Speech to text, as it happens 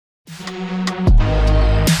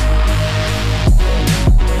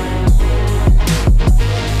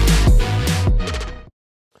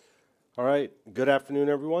Good afternoon,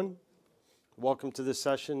 everyone. Welcome to this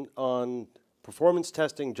session on performance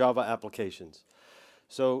testing Java applications.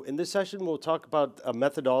 So in this session, we'll talk about a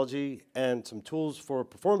methodology and some tools for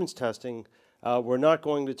performance testing. We're not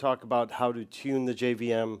going to talk about how to tune the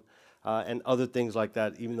JVM and other things like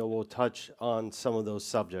that, even though we'll touch on some of those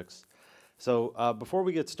subjects. So before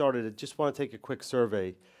we get started, I just want to take a quick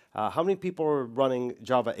survey. How many people are running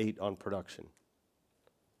Java 8 on production?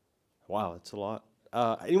 Wow, that's a lot.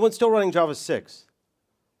 Anyone still running Java 6?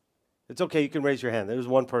 It's okay, you can raise your hand. There's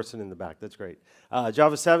one person in the back, that's great.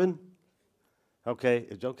 Java 7? Okay,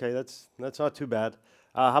 that's not too bad.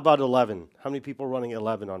 How about 11? How many people are running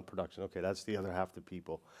 11 on production? Okay, that's the other half the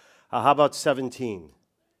people. How about 17?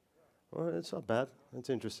 Well, it's not bad, that's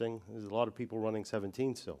interesting. There's a lot of people running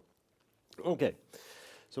 17 still. Okay,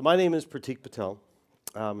 so my name is Pratik Patel.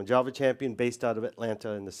 I'm a Java champion based out of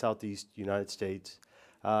Atlanta in the Southeast United States.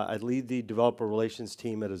 I lead the developer relations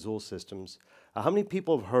team at Azul Systems. How many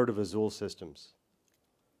people have heard of Azul Systems?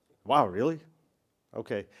 Wow, really?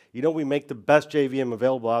 Okay. You know, we make the best JVM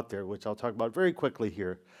available out there, which I'll talk about very quickly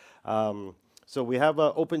here. So we have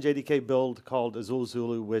an OpenJDK build called Azul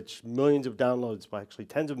Zulu, which millions of downloads, actually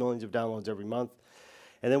tens of millions of downloads every month.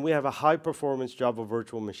 And then we have a high-performance Java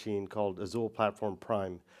virtual machine called Azul Platform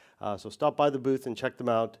Prime. So stop by the booth and check them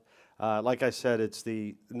out. Like I said, it's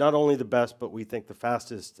not only the best, but we think the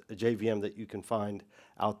fastest JVM that you can find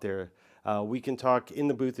out there. We can talk in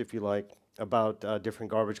the booth, if you like, about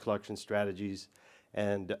different garbage collection strategies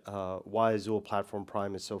and why Azul Platform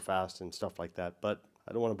Prime is so fast and stuff like that. But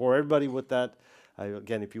I don't want to bore everybody with that.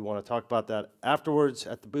 Again, if you want to talk about that afterwards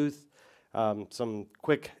at the booth, some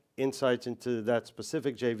quick insights into that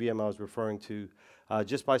specific JVM I was referring to.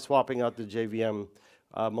 Just by swapping out the JVM,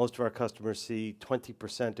 most of our customers see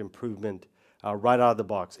 20% improvement right out of the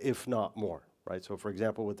box, if not more, right? So for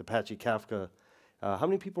example, with Apache Kafka, how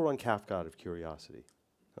many people run Kafka out of curiosity?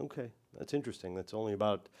 Okay, that's interesting. That's only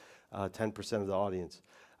about 10% of the audience.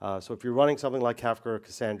 So if you're running something like Kafka or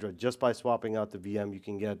Cassandra, just by swapping out the VM, you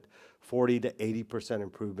can get 40 to 80%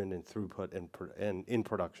 improvement in throughput and in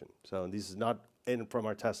production. So this is not from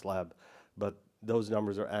our test lab, but those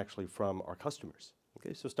numbers are actually from our customers.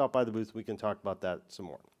 Okay, so stop by the booth. We can talk about that some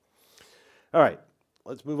more. All right,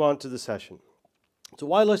 let's move on to the session. So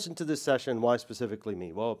why listen to this session? Why specifically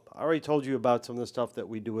me? Well, I already told you about some of the stuff that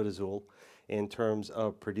we do at Azul in terms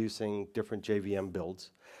of producing different JVM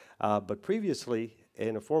builds. But previously,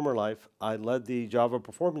 in a former life, I led the Java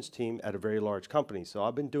performance team at a very large company. So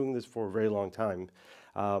I've been doing this for a very long time.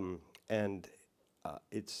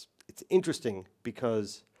 It's interesting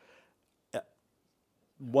because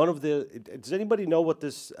does anybody know what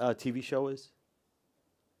this TV show is?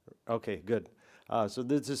 Okay, good. So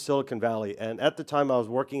this is Silicon Valley, and at the time I was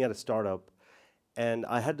working at a startup, and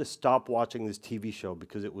I had to stop watching this TV show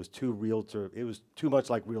because it was too real it was too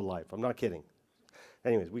much like real life. I'm not kidding.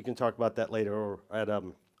 Anyways, we can talk about that later or at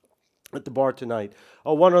the bar tonight.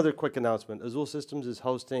 Oh, one other quick announcement. Azul Systems is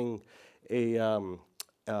hosting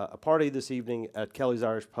a party this evening at Kelly's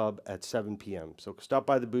Irish Pub at 7 p.m. So stop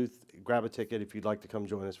by the booth, grab a ticket if you'd like to come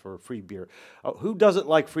join us for a free beer. Oh, who doesn't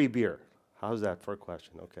like free beer? How's that for a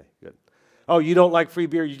question? Okay, good. Oh, you don't like free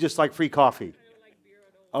beer? You just like free coffee? I don't like beer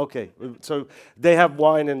at all. Okay, so they have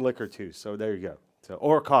wine and liquor too, so there you go. So,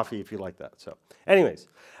 or coffee if you like that. So anyways,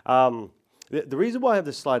 the reason why I have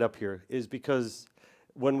this slide up here is because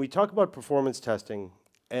when we talk about performance testing,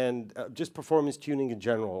 and just performance tuning in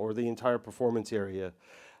general, or the entire performance area.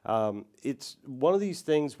 It's one of these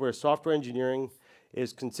things where software engineering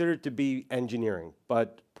is considered to be engineering,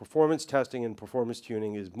 but performance testing and performance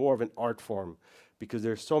tuning is more of an art form because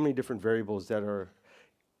there's so many different variables that are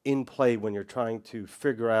in play when you're trying to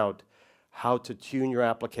figure out how to tune your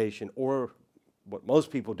application, or what most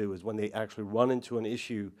people do is when they actually run into an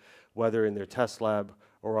issue, whether in their test lab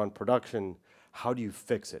or on production, how do you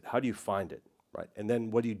fix it? How do you find it? Right, and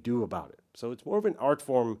then what do you do about it? So it's more of an art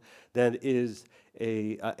form than it is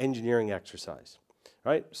a engineering exercise,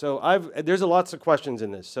 right? So there's lots of questions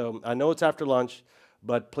in this. So I know it's after lunch,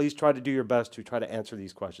 but please try to do your best to try to answer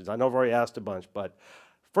these questions. I know I've already asked a bunch, but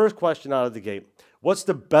first question out of the gate: what's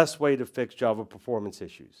the best way to fix Java performance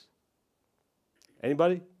issues?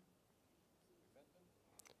 Anybody?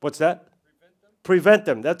 What's that? Prevent them. Prevent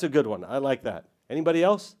them. That's a good one. I like that. Anybody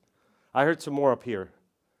else? I heard some more up here.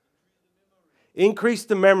 Increase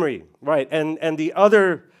the memory, right? And the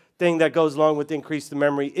other thing that goes along with increase the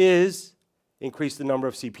memory is increase the number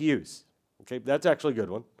of CPUs. Okay, that's actually a good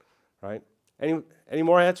one, right? Any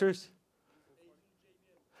more answers?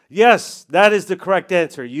 Yes, that is the correct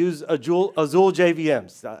answer. Use Azul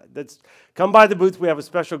JVMs. Come by the booth. We have a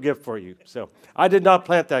special gift for you. So I did not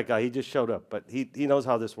plant that guy. He just showed up, but he knows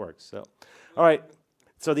how this works. So, All right.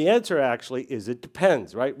 So the answer actually is it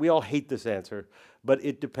depends, right? We all hate this answer, but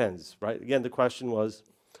it depends, right? Again, the question was,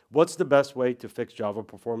 what's the best way to fix Java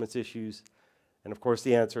performance issues? And of course,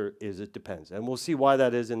 the answer is it depends. And we'll see why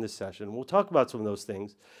that is in this session. We'll talk about some of those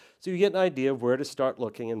things so you get an idea of where to start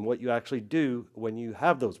looking and what you actually do when you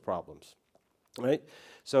have those problems, right?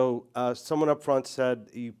 So someone up front said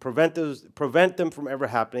you prevent them from ever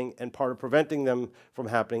happening, and part of preventing them from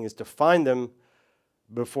happening is to find them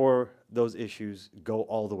before those issues go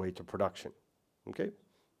all the way to production, okay?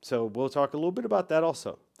 So we'll talk a little bit about that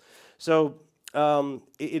also. So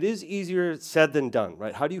it is easier said than done,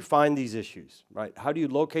 right? How do you find these issues, right? How do you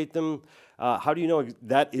locate them? How do you know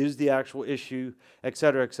that is the actual issue, et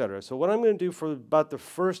cetera, et cetera? So what I'm going to do for about the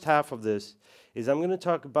first half of this is I'm going to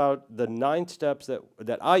talk about the 9 steps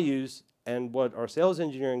that I use and what our sales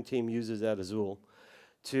engineering team uses at Azul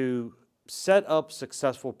to set up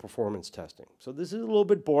successful performance testing. So this is a little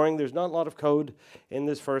bit boring. There's not a lot of code in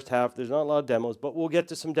this first half. There's not a lot of demos, but we'll get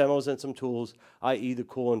to some demos and some tools, i.e. the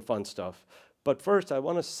cool and fun stuff. But first, I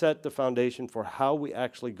want to set the foundation for how we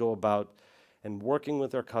actually go about and working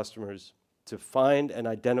with our customers to find and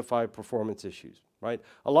identify performance issues, right?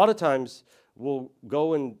 A lot of times, we'll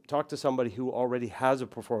go and talk to somebody who already has a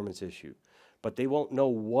performance issue, but they won't know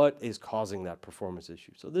what is causing that performance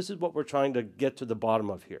issue. So this is what we're trying to get to the bottom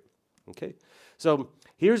of here. Okay, so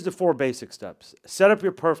here's the 4 basic steps. Set up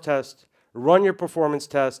your perf test, run your performance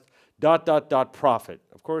test, ... profit.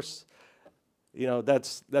 Of course, you know,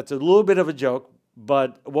 that's a little bit of a joke,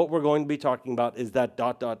 but what we're going to be talking about is that ...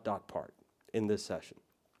 part in this session.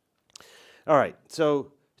 All right,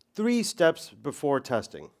 so 3 steps before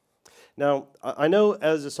testing. Now, I know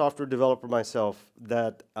as a software developer myself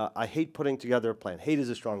that I hate putting together a plan. Hate is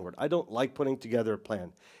a strong word. I don't like putting together a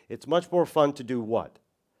plan. It's much more fun to do what?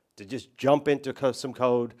 To just jump into some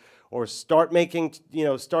code or start making,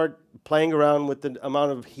 start playing around with the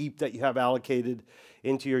amount of heap that you have allocated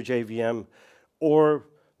into your JVM, or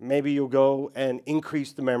maybe you'll go and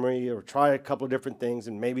increase the memory or try a couple of different things,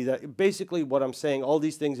 and maybe that, basically what I'm saying, all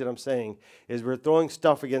these things that I'm saying is we're throwing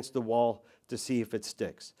stuff against the wall to see if it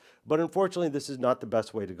sticks. But unfortunately, this is not the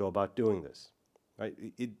best way to go about doing this, right?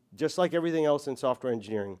 Just like everything else in software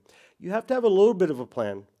engineering, you have to have a little bit of a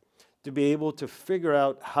plan to be able to figure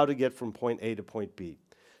out how to get from point A to point B.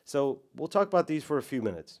 So we'll talk about these for a few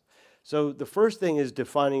minutes. So the first thing is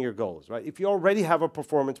defining your goals, right? If you already have a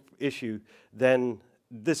performance issue, then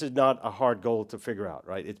this is not a hard goal to figure out,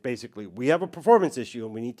 right? It's basically, we have a performance issue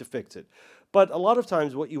and we need to fix it. But a lot of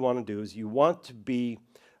times what you want to do is you want to be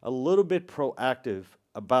a little bit proactive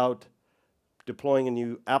about deploying a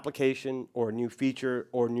new application or a new feature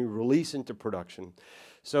or new release into production.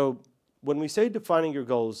 So when we say defining your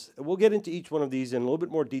goals, we'll get into each one of these in a little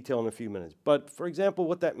bit more detail in a few minutes. But for example,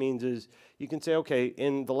 what that means is you can say, okay,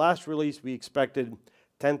 in the last release, we expected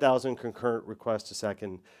 10,000 concurrent requests a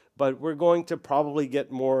second, but we're going to probably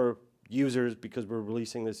get more users because we're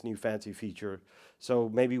releasing this new fancy feature. So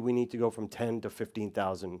maybe we need to go from 10 to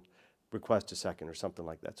 15,000 requests a second or something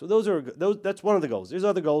like that. So that's one of the goals. There's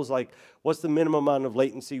other goals like what's the minimum amount of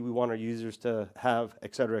latency we want our users to have,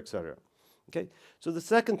 et cetera, et cetera. Okay, so the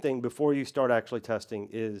second thing before you start actually testing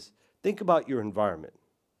is think about your environment.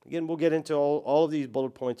 Again, we'll get into all of these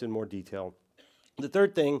bullet points in more detail. The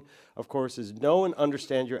third thing, of course, is know and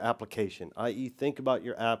understand your application, i.e. think about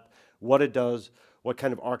your app, what it does, what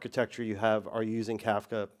kind of architecture you have. Are you using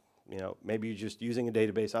Kafka? Maybe you're just using a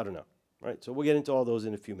database, I don't know. Right, so we'll get into all those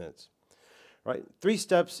in a few minutes. Right, 3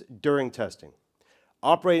 steps during testing.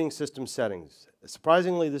 Operating system settings.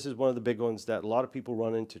 Surprisingly, this is one of the big ones that a lot of people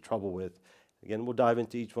run into trouble with. Again, we'll dive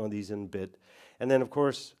into each one of these in a bit. And then, of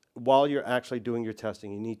course, while you're actually doing your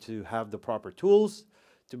testing, you need to have the proper tools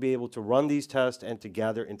to be able to run these tests and to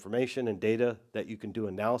gather information and data that you can do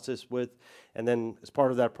analysis with. And then, as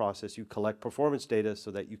part of that process, you collect performance data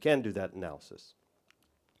so that you can do that analysis.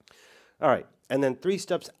 All right, and then 3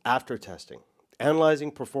 steps after testing.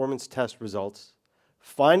 Analyzing performance test results,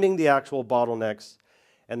 finding the actual bottlenecks,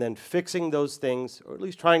 and then fixing those things, or at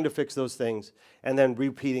least trying to fix those things, and then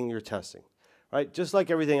repeating your testing. Right? Just like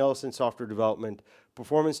everything else in software development,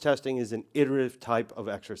 performance testing is an iterative type of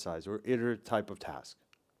exercise or iterative type of task.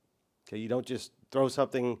 Okay, you don't just throw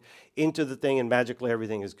something into the thing and magically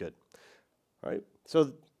everything is good. All right?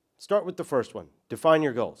 So start with the first one, define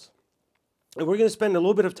your goals. And we're going to spend a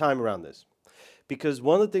little bit of time around this because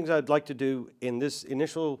one of the things I'd like to do in this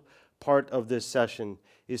initial part of this session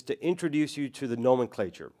is to introduce you to the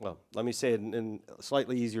nomenclature. Well, let me say it in a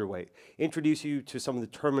slightly easier way. Introduce you to some of the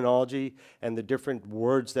terminology and the different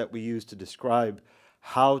words that we use to describe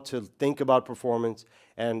how to think about performance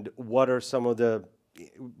and what's some of the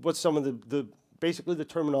basically the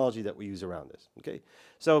terminology that we use around this, okay?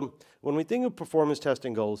 So when we think of performance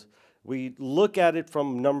testing goals, we look at it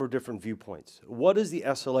from a number of different viewpoints. What is the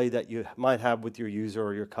SLA that you might have with your user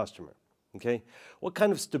or your customer, okay? What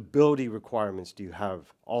kind of stability requirements do you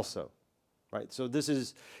have also, right? So this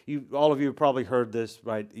is, all of you have probably heard this,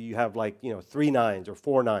 right? You have like, 3 nines or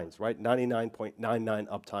 4 nines, right? 99.99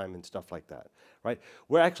 uptime and stuff like that, right?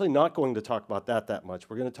 We're actually not going to talk about that much.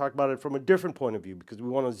 We're going to talk about it from a different point of view because we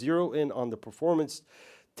want to zero in on the performance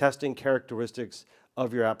testing characteristics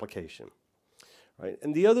of your application, right?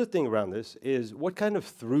 And the other thing around this is what kind of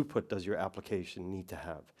throughput does your application need to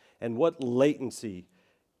have? And what latency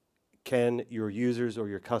can your users or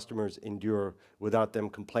your customers endure without them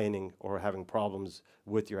complaining or having problems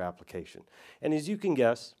with your application? And as you can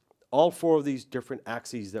guess, all 4 of these different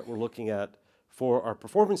axes that we're looking at for our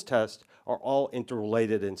performance test are all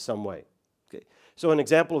interrelated in some way. Okay. So an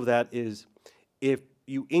example of that is if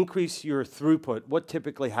you increase your throughput, what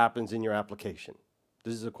typically happens in your application?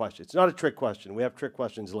 This is a question. It's not a trick question. We have trick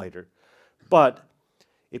questions later. But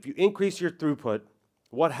if you increase your throughput,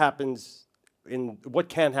 what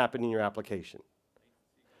can happen in your application?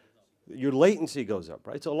 Your latency goes up,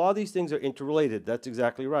 right? So a lot of these things are interrelated. That's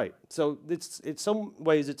exactly right. So it's some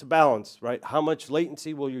ways it's a balance, right? How much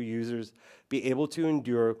latency will your users be able to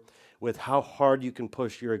endure with how hard you can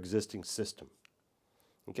push your existing system?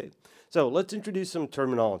 Okay, so let's introduce some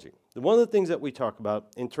terminology. One of the things that we talk about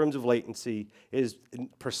in terms of latency is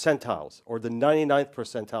percentiles, or the 99th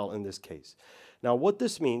percentile in this case. Now, what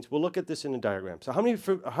this means, we'll look at this in a diagram. So how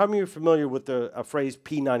many are familiar with the phrase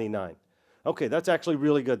P99? Okay, that's actually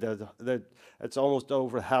really good. That's almost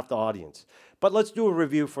over half the audience. But let's do a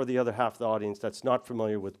review for the other half of the audience that's not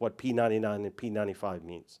familiar with what P99 and P95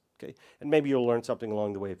 means. Okay, and maybe you'll learn something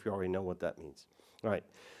along the way if you already know what that means. All right.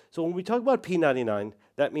 So when we talk about P99,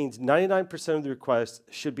 that means 99% of the requests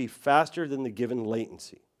should be faster than the given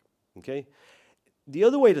latency, okay? The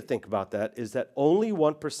other way to think about that is that only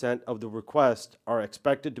 1% of the requests are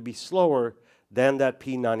expected to be slower than that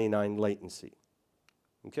P99 latency,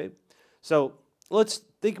 okay? So let's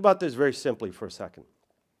think about this very simply for a second.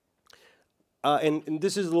 And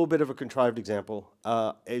this is a little bit of a contrived example.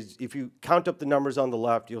 If you count up the numbers on the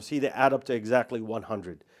left, you'll see they add up to exactly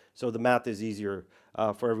 100. So the math is easier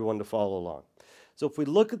for everyone to follow along. So if we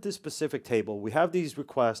look at this specific table, we have these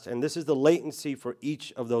requests, and this is the latency for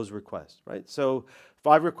each of those requests, right? So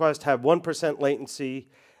 5 requests have 1% latency,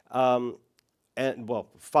 and well,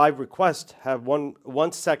 5 requests have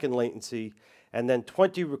 1 second latency, and then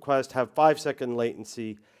 20 requests have 5-second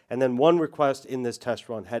latency, and then 1 request in this test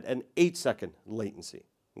run had an 8-second latency,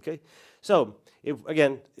 okay? So,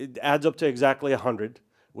 again, it adds up to exactly 100,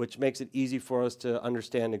 which makes it easy for us to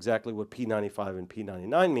understand exactly what P95 and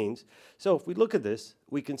P99 means. So if we look at this,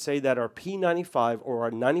 we can say that our P95, or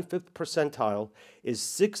our 95th percentile, is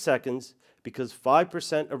 6 seconds because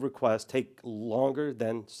 5% of requests take longer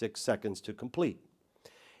than 6 seconds to complete.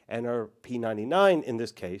 And our P99 in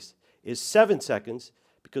this case is 7 seconds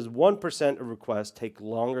because 1% of requests take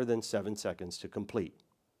longer than 7 seconds to complete.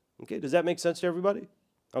 Okay, does that make sense to everybody?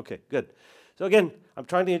 Okay, good. So again, I'm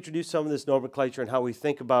trying to introduce some of this nomenclature and how we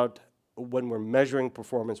think about when we're measuring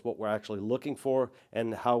performance, what we're actually looking for,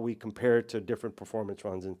 and how we compare it to different performance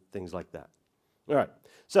runs and things like that. All right,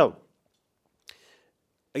 so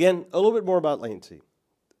again, a little bit more about latency.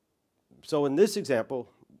 So in this example,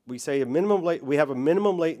 we say we have a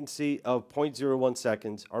minimum latency of 0.01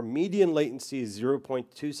 seconds. Our median latency is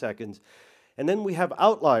 0.2 seconds. And then we have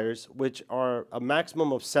outliers, which are a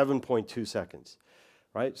maximum of 7.2 seconds.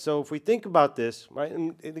 Right? So if we think about this, right,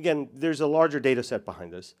 and again, there's a larger data set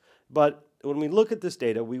behind this, but when we look at this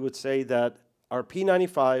data, we would say that our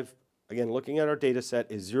P95, again, looking at our data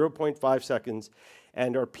set, is 0.5 seconds,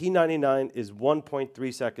 and our P99 is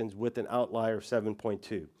 1.3 seconds with an outlier of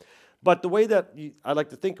 7.2. But the way that I like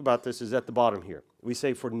to think about this is at the bottom here. We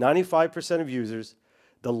say for 95% of users,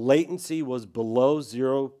 the latency was below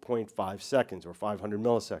 0.5 seconds, or 500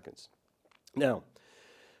 milliseconds. Now,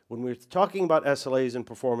 when we're talking about SLAs and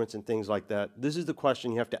performance and things like that, this is the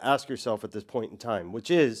question you have to ask yourself at this point in time,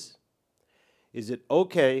 which is it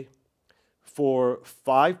okay for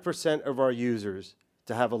 5% of our users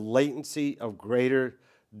to have a latency of greater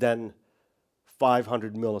than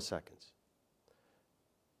 500 milliseconds?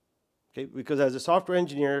 Okay, because as a software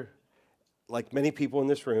engineer, like many people in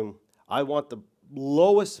this room, I want the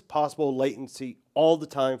lowest possible latency all the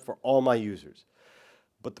time for all my users.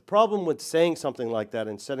 But the problem with saying something like that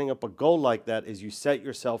and setting up a goal like that is you set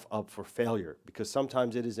yourself up for failure, because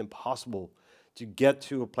sometimes it is impossible to get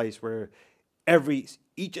to a place where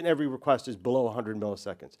each and every request is below 100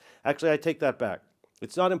 milliseconds. Actually, I take that back.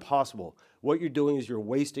 It's not impossible. What you're doing is you're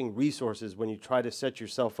wasting resources when you try to set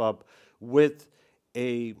yourself up with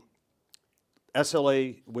a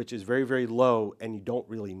SLA which is very, very low and you don't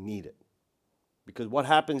really need it. Because what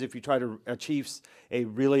happens if you try to achieve a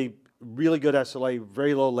really, really good SLA,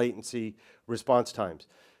 very low latency response times?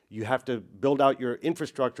 You have to build out your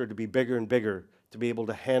infrastructure to be bigger and bigger to be able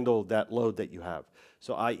to handle that load that you have.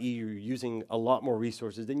 So i.e. you're using a lot more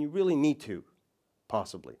resources than you really need to,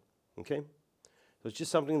 possibly, okay? So it's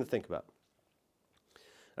just something to think about.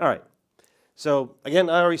 All right, so again,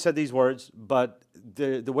 I already said these words, but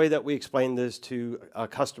the way that we explain this to a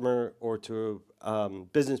customer or to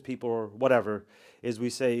business people or whatever is we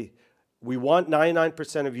say, we want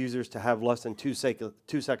 99% of users to have less than 2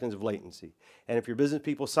 seconds of latency. And if your business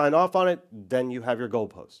people sign off on it, then you have your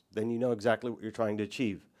goalpost. Then you know exactly what you're trying to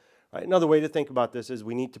achieve. Right? Another way to think about this is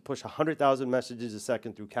we need to push 100,000 messages a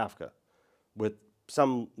second through Kafka with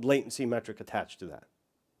some latency metric attached to that.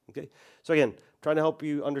 Okay? So again, trying to help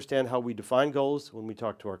you understand how we define goals when we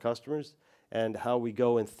talk to our customers and how we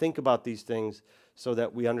go and think about these things so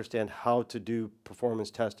that we understand how to do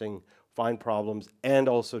performance testing, find problems, and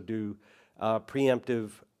also do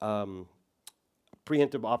preemptive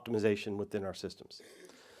optimization within our systems.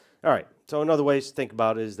 All right, so another way to think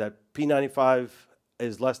about it is that P95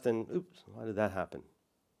 is less than, oops, why did that happen?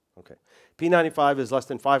 Okay, P95 is less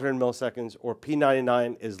than 500 milliseconds, or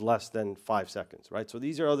P99 is less than 5 seconds, right? So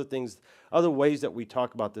these are other things, other ways that we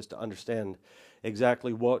talk about this to understand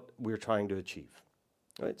exactly what we're trying to achieve.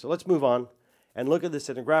 All right, so let's move on and look at this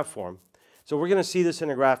in a graph form. So we're going to see this in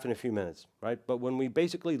a graph in a few minutes, right? But when we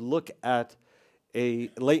basically look at a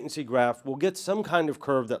latency graph, we'll get some kind of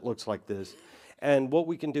curve that looks like this. And what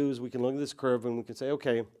we can do is we can look at this curve and we can say,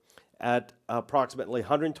 okay, at approximately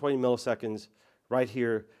 120 milliseconds right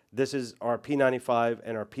here, this is our P95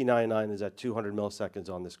 and our P99 is at 200 milliseconds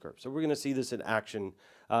on this curve. So we're going to see this in action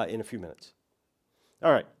in a few minutes.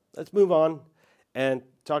 All right, let's move on and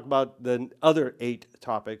talk about the other 8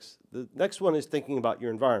 topics. The next one is thinking about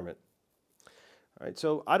your environment. All right,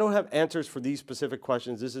 so I don't have answers for these specific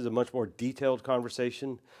questions. This is a much more detailed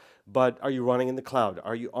conversation. But are you running in the cloud?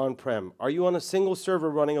 Are you on-prem? Are you on a single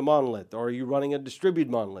server running a monolith? Or are you running a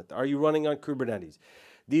distributed monolith? Are you running on Kubernetes?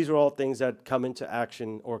 These are all things that come into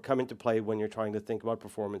action or come into play when you're trying to think about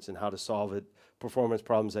performance and how to solve it, performance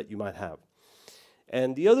problems that you might have.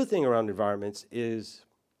 And the other thing around environments is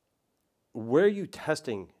where are you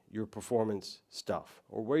testing your performance stuff?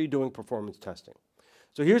 Or where are you doing performance testing?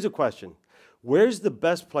 So here's a question. Where's the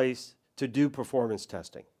best place to do performance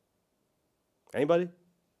testing? Anybody?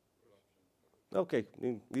 Okay,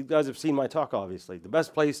 you guys have seen my talk, obviously. The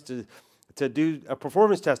best place to do a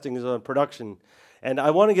performance testing is on production. And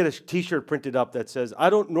I want to get a t-shirt printed up that says, I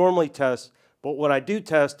don't normally test, but when I do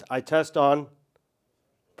test, I test on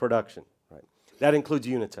production. Right? That includes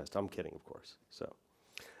unit test. I'm kidding, of course. So,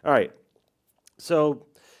 all right. So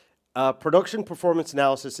production performance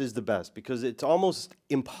analysis is the best because it's almost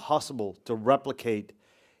impossible to replicate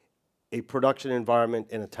a production environment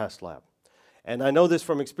in a test lab. And I know this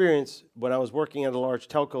from experience. When I was working at a large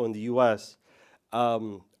telco in the US,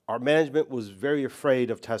 our management was very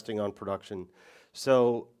afraid of testing on production.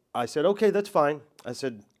 So I said, okay, that's fine. I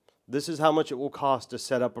said, this is how much it will cost to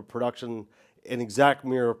set up a production, an exact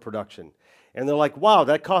mirror of production. And they're like, wow,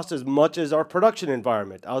 that costs as much as our production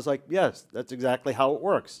environment. I was like, yes, that's exactly how it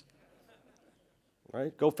works.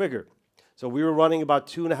 Right? Go figure. So we were running about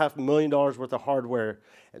 $2.5 million worth of hardware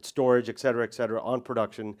and storage, et cetera, on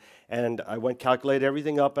production. And I went calculate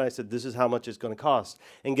everything up, and I said, this is how much it's going to cost.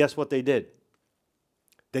 And guess what they did?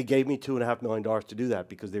 They gave me $2.5 million to do that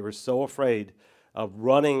because they were so afraid of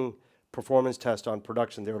running performance tests on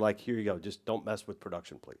production. They were like, here you go, just don't mess with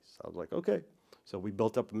production, please. I was like, okay. So we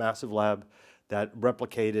built up a massive lab that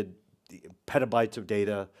replicated the petabytes of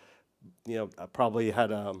data. You know, I probably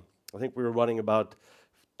had, I think we were running about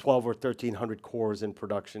 12 or 1,300 cores in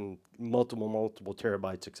production, multiple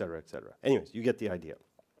terabytes, et cetera, et cetera. Anyways, you get the idea.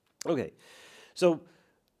 Okay, so,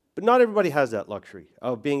 but not everybody has that luxury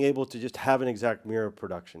of being able to just have an exact mirror of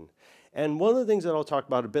production. And one of the things that I'll talk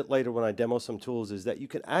about a bit later when I demo some tools is that you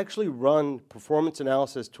can actually run performance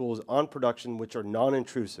analysis tools on production which are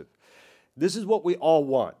non-intrusive. This is what we all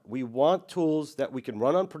want. We want tools that we can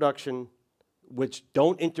run on production which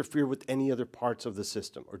don't interfere with any other parts of the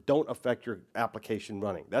system or don't affect your application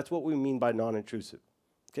running. That's what we mean by non-intrusive.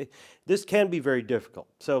 Okay? This can be very difficult.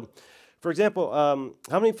 So, for example,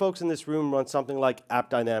 how many folks in this room run something like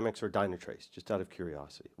AppDynamics or Dynatrace, just out of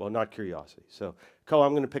curiosity? Well, not curiosity. So, Ko,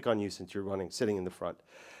 I'm going to pick on you since you're sitting in the front.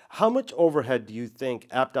 How much overhead do you think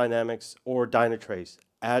AppDynamics or Dynatrace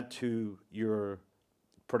add to your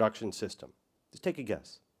production system? Just take a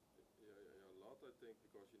guess. Yeah, a lot, I think.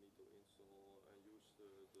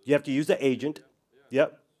 You have to use the agent.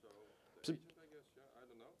 Yep.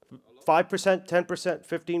 5%, 10%,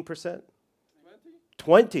 15%?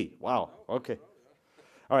 20. Wow. Okay.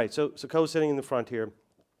 All right. So Co's sitting in the front here.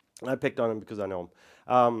 I picked on him because I know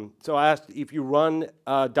him. So I asked if you run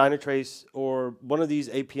Dynatrace or one of these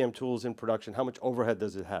APM tools in production, how much overhead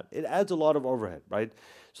does it have? It adds a lot of overhead, right?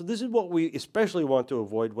 So this is what we especially want to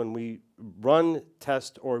avoid when we run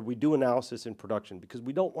test or we do analysis in production, because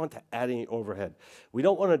we don't want to add any overhead. We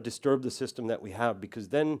don't want to disturb the system that we have, because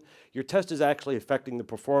then your test is actually affecting the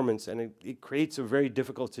performance, and it creates a very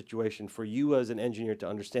difficult situation for you as an engineer to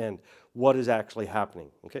understand what is actually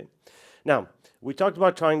happening, okay? Now, we talked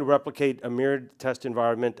about trying to replicate a mirrored test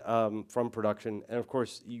environment from production, and of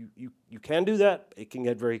course, you can do that. It can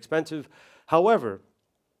get very expensive. However,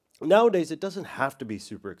 nowadays, it doesn't have to be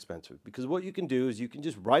super expensive, because what you can do is you can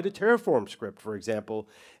just write a Terraform script, for example,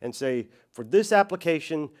 and say, for this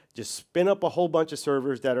application, just spin up a whole bunch of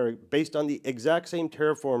servers that are based on the exact same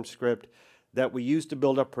Terraform script that we use to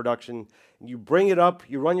build up production. You bring it up,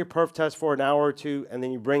 you run your perf test for an hour or two, and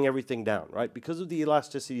then you bring everything down, right? Because of the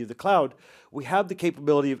elasticity of the cloud, we have the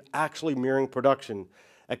capability of actually mirroring production,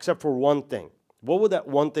 except for one thing. What would that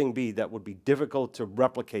one thing be that would be difficult to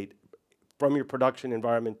replicate from your production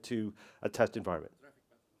environment to a test environment?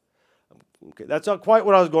 Okay, that's not quite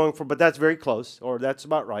what I was going for, but that's very close, or that's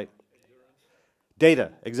about right.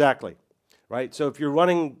 Data, exactly. Right? So if you're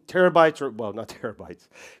running terabytes, or well, not terabytes,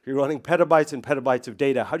 if you're running petabytes and petabytes of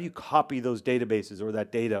data, how do you copy those databases or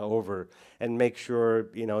that data over and make sure,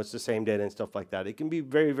 you know, it's the same data and stuff like that? It can be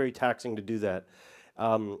very, very taxing to do that.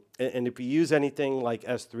 And if you use anything like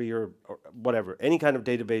S3 or whatever, any kind of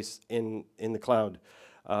database in the cloud,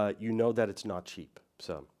 you know that it's not cheap.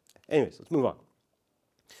 So anyways, let's move on.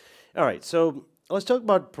 All right, so let's talk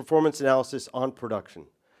about performance analysis on production.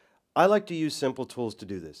 I like to use simple tools to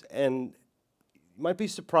do this, and you might be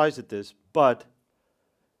surprised at this, but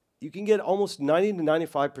you can get almost 90 to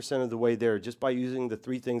 95% of the way there just by using the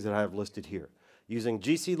three things that I have listed here. Using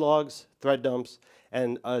GC logs, thread dumps,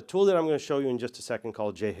 and a tool that I'm going to show you in just a second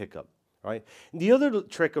called JHiccup. Right? And the other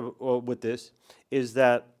trick with this is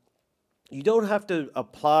that you don't have to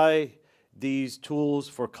apply these tools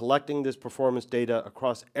for collecting this performance data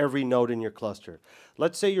across every node in your cluster.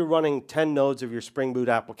 Let's say you're running 10 nodes of your Spring Boot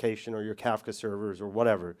application or your Kafka servers or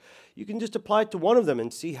whatever. You can just apply it to one of them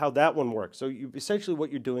and see how that one works. So essentially what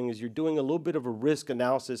you're doing is you're doing a little bit of a risk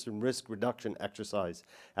analysis and risk reduction exercise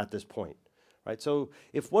at this point. Right? So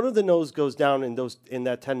if one of the nodes goes down in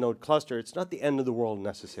that 10 node cluster, it's not the end of the world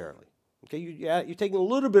necessarily. Okay, you're taking a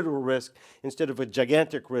little bit of a risk instead of a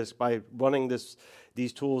gigantic risk by running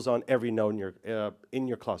these tools on every node in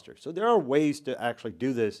your cluster. So there are ways to actually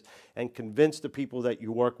do this and convince the people that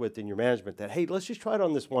you work with in your management that, hey, let's just try it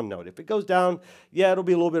on this one node. If it goes down, yeah, it'll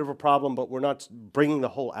be a little bit of a problem, but we're not bringing the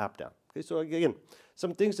whole app down. Okay, so again,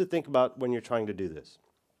 some things to think about when you're trying to do this.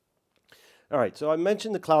 All right, so I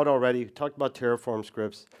mentioned the cloud already, talked about Terraform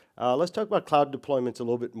scripts. Let's talk about cloud deployments a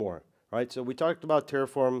little bit more. Right, so we talked about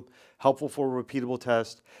Terraform, helpful for repeatable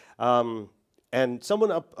test, and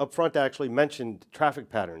someone up front actually mentioned traffic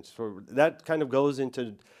patterns. So that kind of goes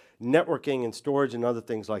into networking and storage and other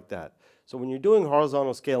things like that. So when you're doing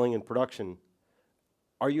horizontal scaling in production,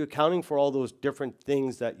 are you accounting for all those different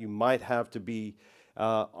things that you might have to be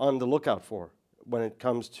on the lookout for when it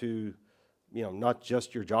comes to, you know, not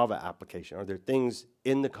just your Java application? Are there things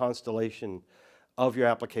in the constellation of your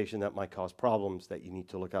application that might cause problems that you need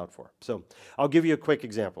to look out for? So I'll give you a quick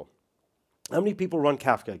example. How many people run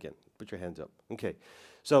Kafka again? Put your hands up. Okay.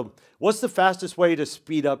 So what's the fastest way to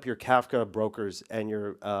speed up your Kafka brokers and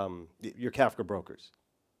your Kafka brokers?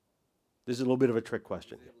 This is a little bit of a trick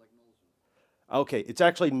question. Okay, it's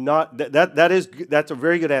actually not, that's a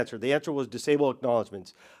very good answer. The answer was disable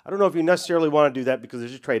acknowledgements. I don't know if you necessarily want to do that because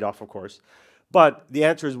there's a trade-off, of course, but the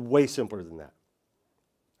answer is way simpler than that.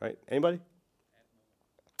 Right? Anybody?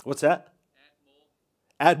 What's that?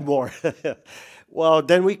 Add more. Well,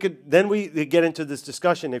 then we get into this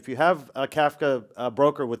discussion. If you have a Kafka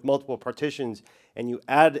broker with multiple partitions and you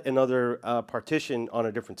add another partition on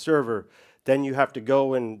a different server, then you have to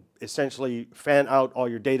go and essentially fan out all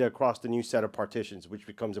your data across the new set of partitions, which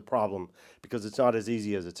becomes a problem because it's not as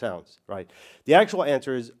easy as it sounds, right? The actual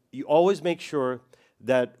answer is you always make sure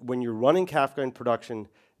that when you're running Kafka in production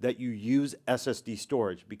that you use SSD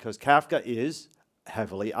storage, because Kafka is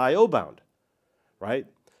heavily I/O bound, right?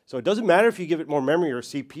 So it doesn't matter if you give it more memory or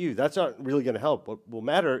CPU. That's not really going to help. What will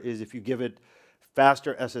matter is if you give it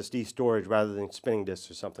faster SSD storage rather than spinning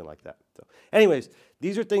disks or something like that. So anyways,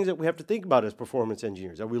 these are things that we have to think about as performance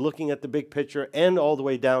engineers. Are we looking at the big picture and all the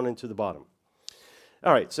way down into the bottom?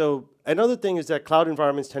 All right, so another thing is that cloud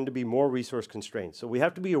environments tend to be more resource constrained. So we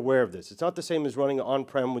have to be aware of this. It's not the same as running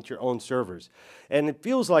on-prem with your own servers. And it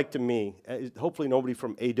feels like to me, hopefully nobody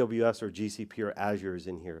from AWS or GCP or Azure is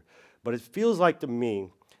in here, but it feels like to me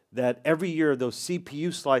that every year those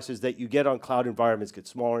CPU slices that you get on cloud environments get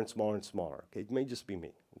smaller and smaller and smaller. Okay, it may just be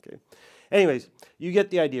me, okay? Anyways, you get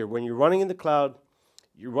the idea. When you're running in the cloud,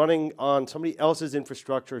 you're running on somebody else's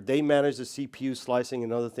infrastructure, they manage the CPU slicing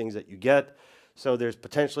and other things that you get. So there's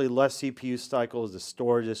potentially less CPU cycles, the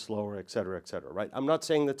storage is slower, et cetera, right? I'm not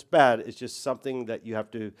saying that's bad, it's just something that you have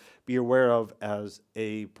to be aware of as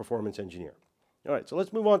a performance engineer. All right, so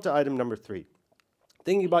let's move on to item number 3.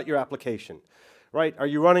 Thinking about your application, right? Are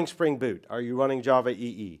you running Spring Boot? Are you running Java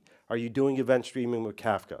EE? Are you doing event streaming with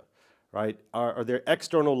Kafka, right? Are there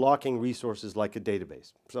external locking resources like a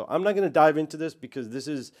database? So I'm not gonna dive into this because this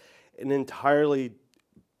is an entirely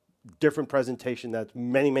different presentation that's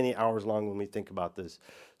many, many hours long when we think about this.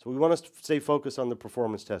 So we want to stay focused on the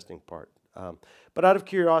performance testing part. But out of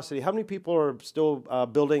curiosity, how many people are still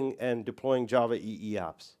building and deploying Java EE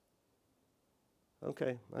apps?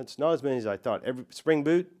 Okay, that's not as many as I thought. Spring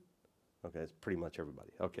Boot? Okay, it's pretty much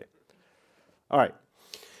everybody. Okay. All right.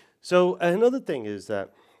 So another thing is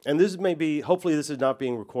that, and this may be, hopefully this is not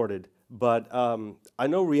being recorded, but I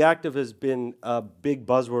know reactive has been a big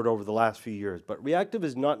buzzword over the last few years, but reactive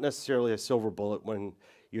is not necessarily a silver bullet when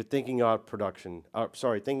you're thinking about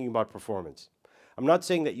thinking about performance. I'm not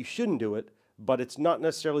saying that you shouldn't do it, but it's not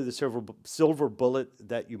necessarily the silver bullet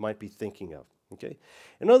that you might be thinking of, okay?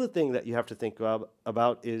 Another thing that you have to think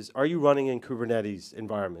about is, are you running in Kubernetes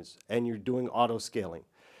environments and you're doing auto scaling?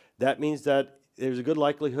 That means that there's a good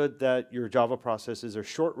likelihood that your Java processes are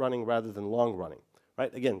short running rather than long running.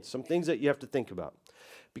 Right? Again, some things that you have to think about.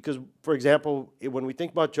 Because, for example, when we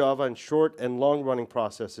think about Java and short and long running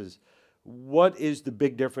processes, what is the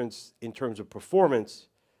big difference in terms of performance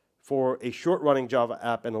for a short running Java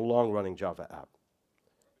app and a long running Java app?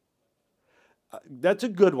 That's a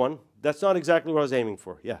good one. That's not exactly what I was aiming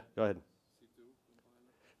for. Yeah, go ahead.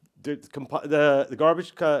 The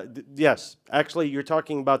garbage, yes, actually you're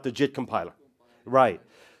talking about the JIT compiler. Right.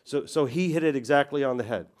 So he hit it exactly on the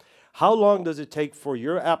head. How long does it take for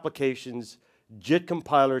your application's JIT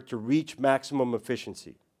compiler to reach maximum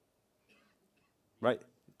efficiency? Right?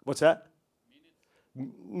 What's that?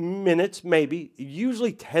 Minutes, maybe.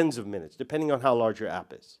 Usually tens of minutes, depending on how large your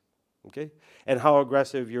app is. Okay? And how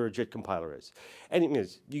aggressive your JIT compiler is.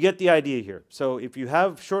 Anyways, you get the idea here. So if you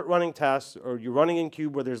have short-running tasks or you're running in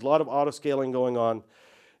Cube where there's a lot of auto-scaling going on,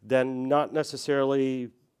 then not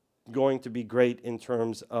necessarily going to be great in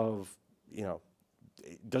terms of, you know,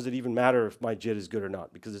 does it even matter if my JIT is good or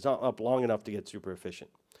not? Because it's not up long enough to get super efficient.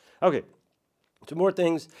 Okay, two more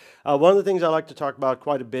things. One of the things I like to talk about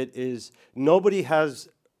quite a bit is nobody has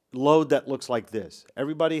load that looks like this.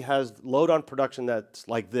 Everybody has load on production that's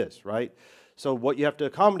like this, right? So what you have to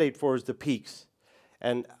accommodate for is the peaks.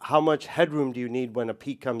 And how much headroom do you need when a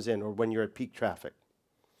peak comes in or when you're at peak traffic?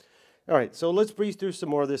 All right, so let's breeze through some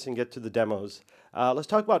more of this and get to the demos. Let's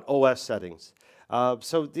talk about OS settings.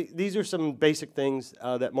 So these are some basic things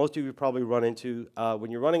that most of you probably run into.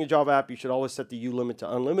 When you're running a Java app, you should always set the U limit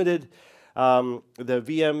to unlimited. The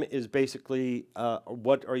VM is basically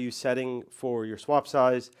what are you setting for your swap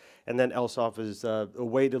size, and then LSOF is a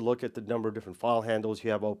way to look at the number of different file handles you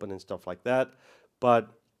have open and stuff like that. But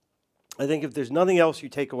I think if there's nothing else you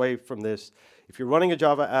take away from this, if you're running a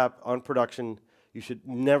Java app on production, you should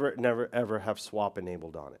never, never, ever have swap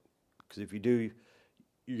enabled on it. Because if you do,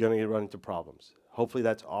 you're going to run into problems. Hopefully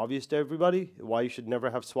that's obvious to everybody, why you should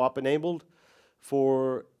never have swap enabled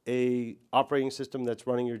for a operating system that's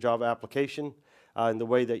running your Java application. And the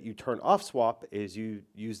way that you turn off swap is you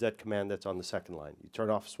use that command that's on the second line. You turn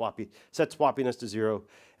off set swappiness to 0,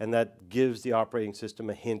 and that gives the operating system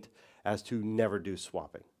a hint as to never do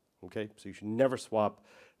swapping. Okay, so you should never swap.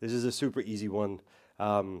 This is a super easy one.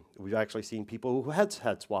 We've actually seen people who had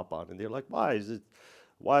swap on, and they're like, why is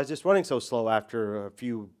this running so slow after a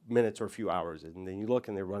few minutes or a few hours? And then you look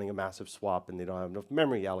and they're running a massive swap and they don't have enough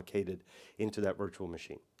memory allocated into that virtual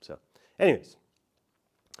machine. So anyways.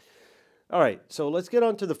 All right, so let's get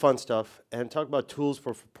on to the fun stuff and talk about tools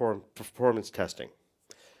for performance testing.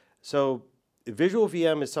 So Visual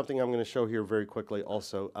VM is something I'm going to show here very quickly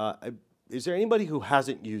also. Is there anybody who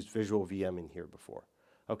hasn't used Visual VM in here before?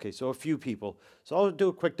 Okay, so a few people. So I'll do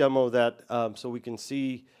a quick demo of that so we can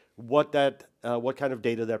see what kind of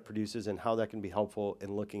data that produces and how that can be helpful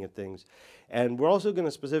in looking at things. And we're also going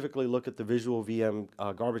to specifically look at the Visual VM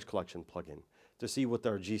garbage collection plugin to see what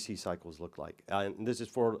our GC cycles look like. And this is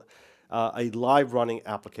for a live running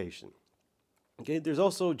application. Okay, there's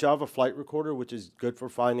also Java Flight Recorder, which is good for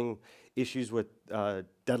finding issues with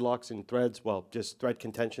deadlocks in threads, well, just thread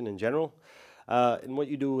contention in general. And what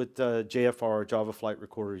you do with JFR, Java Flight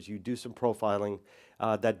Recorder, is you do some profiling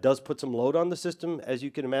that does put some load on the system, as you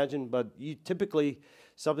can imagine, but you typically,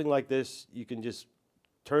 something like this, you can just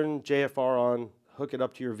turn JFR on, hook it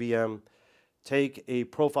up to your VM, take a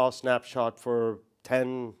profile snapshot for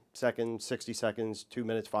 10 seconds, 60 seconds, 2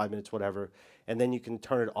 minutes, 5 minutes, whatever, and then you can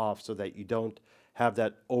turn it off so that you don't have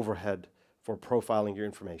that overhead for profiling your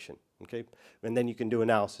information, okay? And then you can do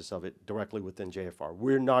analysis of it directly within JFR.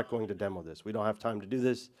 We're not going to demo this. We don't have time to do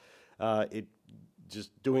this.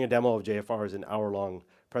 Just doing a demo of JFR is an hour-long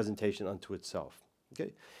presentation unto itself,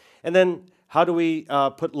 okay? And then how do we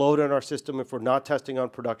put load on our system if we're not testing on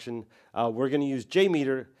production? We're going to use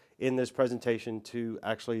JMeter in this presentation to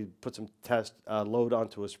actually put some test load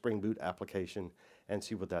onto a Spring Boot application and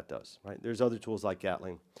see what that does, right? There's other tools like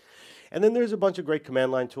Gatling. And then there's a bunch of great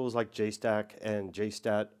command line tools like JStack and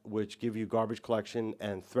JStat, which give you garbage collection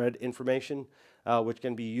and thread information, which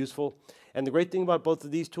can be useful. And the great thing about both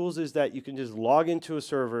of these tools is that you can just log into a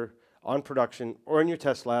server on production or in your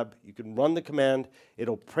test lab. You can run the command,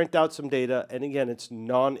 it'll print out some data, and again, it's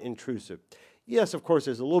non-intrusive. Yes, of course,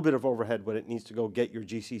 there's a little bit of overhead when it needs to go get your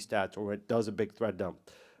GC stats or when it does a big thread dump.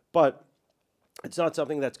 But it's not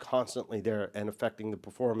something that's constantly there and affecting the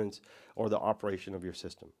performance or the operation of your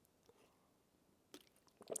system.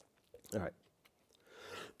 All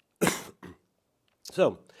right.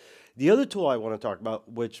 So, the other tool I want to talk about,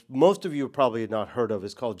 which most of you have probably not heard of,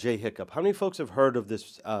 is called JHiccup. How many folks have heard of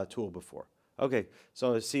this tool before? Okay,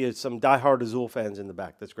 so I see some diehard Azul fans in the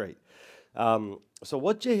back. That's great. So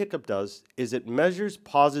what JHiccup does is it measures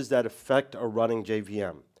pauses that affect a running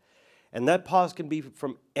JVM. And that pause can be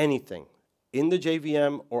from anything in the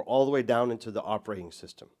JVM or all the way down into the operating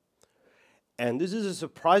system. And this is a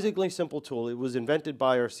surprisingly simple tool. It was invented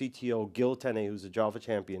by our CTO, Gil Tene, who's a Java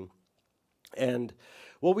champion. And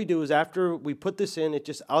what we do is after we put this in, it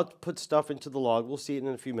just outputs stuff into the log. We'll see it in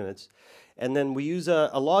a few minutes. And then we use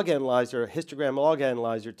a log analyzer, a histogram log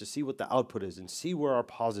analyzer, to see what the output is and see where our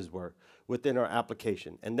pauses were within our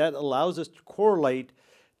application. And that allows us to correlate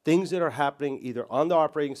things that are happening either on the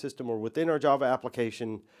operating system or within our Java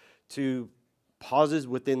application to pauses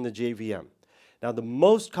within the JVM. Now, the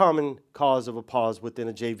most common cause of a pause within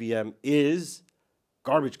a JVM is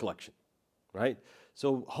garbage collection, right?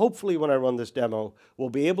 So hopefully when I run this demo, we'll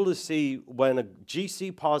be able to see when a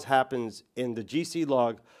GC pause happens in the GC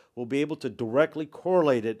log, we'll be able to directly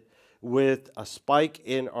correlate it with a spike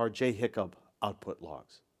in our JHiccup output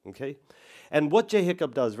logs, okay? And what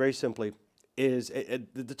JHiccup does, very simply, is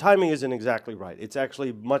the timing isn't exactly right. It's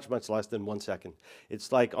actually much, much less than 1 second.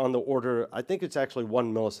 It's like on the order, I think it's actually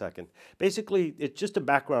 1 millisecond. Basically, it's just a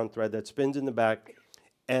background thread that spins in the back,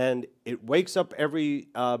 and it wakes up every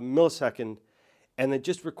millisecond, and it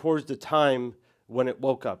just records the time when it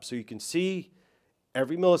woke up. So you can see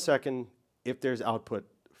every millisecond if there's output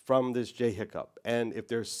from this JHiccup. And if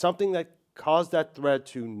there's something that caused that thread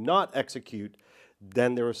to not execute,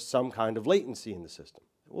 then there was some kind of latency in the system.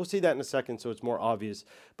 We'll see that in a second so it's more obvious.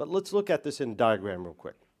 But let's look at this in a diagram real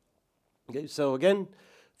quick. Okay, so again,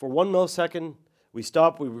 for 1 millisecond, we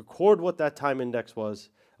stop, we record what that time index was,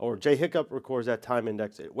 or JHiccup records that time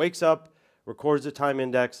index. It wakes up, records the time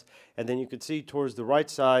index, and then you can see towards the right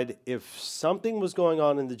side, if something was going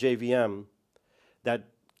on in the JVM that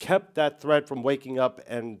kept that thread from waking up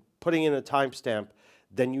and putting in a timestamp,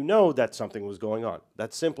 then you know that something was going on.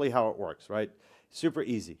 That's simply how it works, right? Super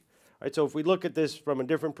easy. Right, so if we look at this from a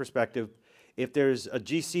different perspective, if there's a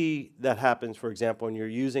GC that happens, for example, and you're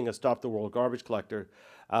using a stop the world garbage collector,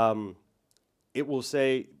 it will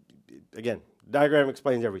say, again, diagram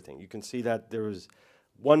explains everything. You can see that there was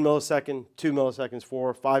 1 millisecond, 2 milliseconds,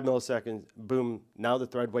 4, 5 milliseconds, boom, now the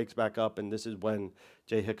thread wakes back up, and this is when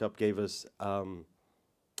JHiccup gave us the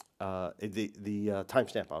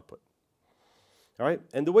timestamp output. All right,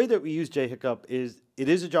 and the way that we use JHiccup is, it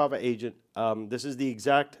is a Java agent. This is the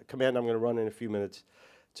exact command I'm going to run in a few minutes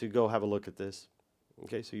to go have a look at this.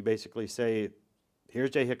 Okay, so you basically say,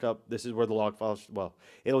 here's JHiccup, this is where the log file, well,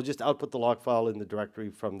 it'll just output the log file in the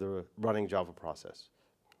directory from the running Java process.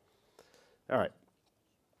 All right,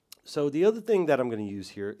 so the other thing that I'm going to use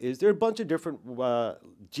here is there are a bunch of different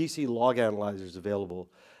GC log analyzers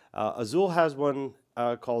available. Azul has one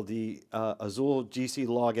called the Azul GC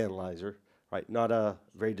log analyzer. Right, not a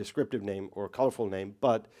very descriptive name or colorful name,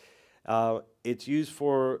 but it's used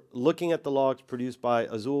for looking at the logs produced by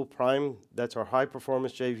Azul Prime, that's our high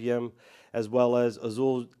performance JVM, as well as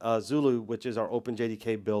Azul Zulu, which is our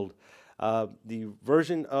OpenJDK build. The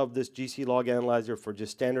version of this GC log analyzer for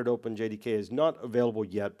just standard OpenJDK is not available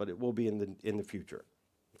yet, but it will be in the future.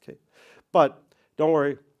 Okay, but don't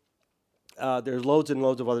worry. There's loads and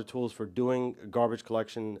loads of other tools for doing garbage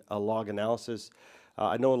collection log analysis.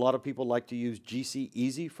 I know a lot of people like to use GC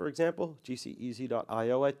Easy, for example,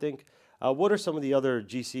 gceasy.io, I think. What are some of the other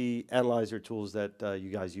GC analyzer tools that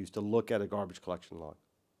you guys use to look at a garbage collection log?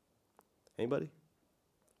 Anybody?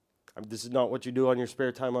 This is not what you do on your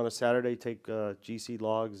spare time on a Saturday, take GC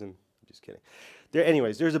logs and, just kidding.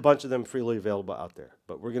 Anyways, there's a bunch of them freely available out there,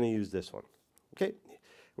 but we're going to use this one. Okay,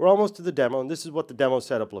 we're almost to the demo, and this is what the demo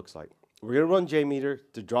setup looks like. We're going to run JMeter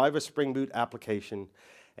to drive a Spring Boot application,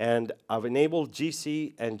 and I've enabled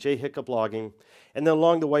GC and JHiccup logging, and then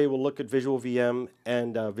along the way we'll look at Visual VM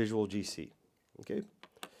and Visual GC. Okay,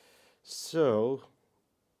 so,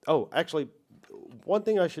 actually, one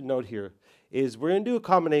thing I should note here is we're going to do a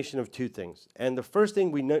combination of two things. And the first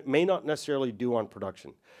thing we may not necessarily do on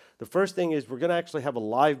production. The first thing is we're going to actually have a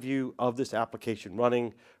live view of this application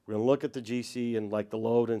running. We're going to look at the GC and like the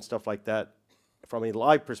load and stuff like that from a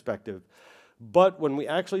live perspective. But when we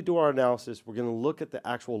actually do our analysis, we're going to look at the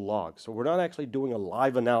actual log. So we're not actually doing a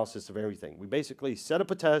live analysis of everything. We basically set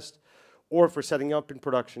up a test, or if we're setting up in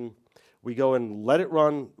production, we go and let it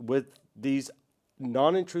run with these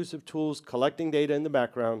non-intrusive tools collecting data in the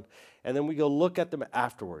background, and then we go look at them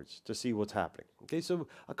afterwards to see what's happening. Okay, so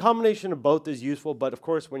a combination of both is useful, but of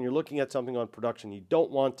course when you're looking at something on production, you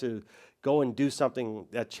don't want to go and do something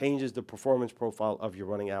that changes the performance profile of your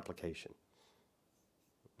running application.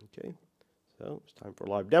 Okay, so it's time for a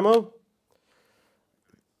live demo.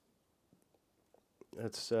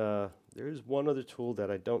 There is one other tool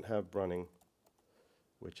that I don't have running,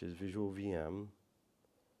 which is Visual VM.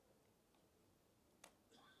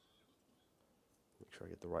 Make sure I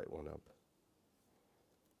get the right one up.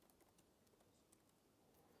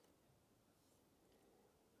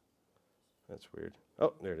 That's weird.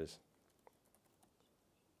 Oh, there it is.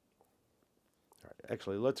 All right,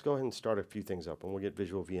 actually, let's go ahead and start a few things up, and we'll get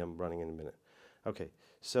Visual VM running in a minute. Okay,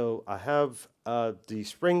 so I have the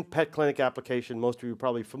Spring Pet Clinic application. Most of you are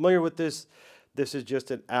probably familiar with this. This is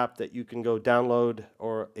just an app that you can go download,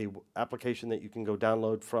 or a application that you can go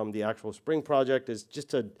download from the actual Spring project. It's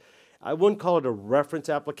just I wouldn't call it a reference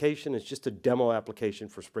application. It's just a demo application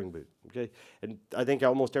for Spring Boot. Okay, and I think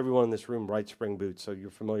almost everyone in this room writes Spring Boot, so you're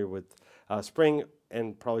familiar with Spring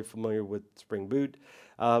and probably familiar with Spring Boot.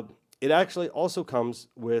 It actually also comes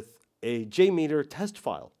with a JMeter test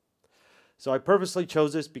file. So I purposely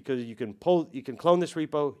chose this because you can clone this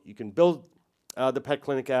repo, you can build the Pet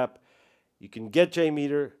Clinic app, you can get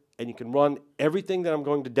JMeter, and you can run everything that I'm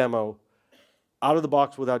going to demo out of the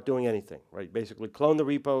box without doing anything, right? Basically clone the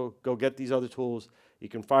repo, go get these other tools, you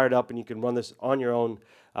can fire it up and you can run this on your own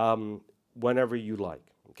whenever you like.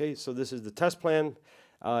 Okay, so this is the test plan.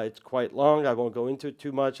 It's quite long, I won't go into it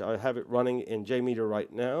too much. I have it running in JMeter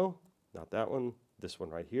right now, not that one, this one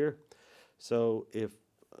right here. So if,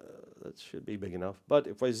 that should be big enough, but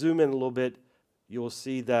if I zoom in a little bit, you'll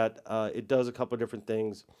see that it does a couple of different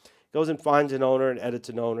things. Goes and finds an owner and edits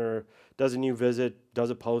an owner, does a new visit, does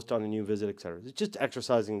a post on a new visit, etc. It's just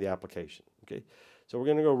exercising the application. Okay, so we're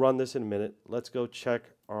going to go run this in a minute. Let's go check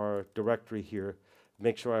our directory here,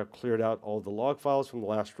 make sure I've cleared out all the log files from the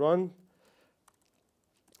last run,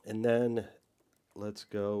 and then let's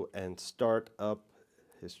go and start up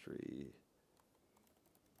history.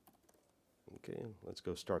 Okay, let's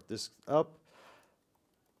go start this up.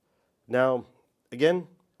 Now, again,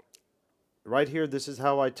 right here, this is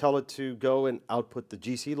how I tell it to go and output the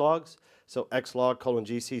GC logs. So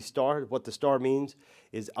xlog::GC star. What the star means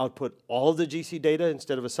is output all of the GC data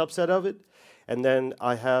instead of a subset of it. And then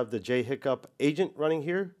I have the JHiccup agent running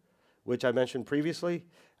here, which I mentioned previously.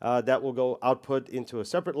 That will go output into a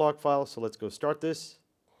separate log file. So let's go start this.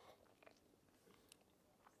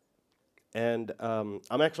 And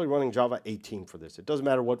I'm actually running Java 18 for this. It doesn't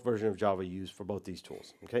matter what version of Java you use for both these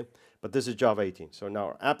tools, okay? But this is Java 18. So now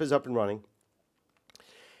our app is up and running.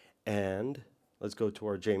 And let's go to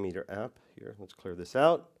our JMeter app here. Let's clear this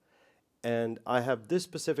out. And I have this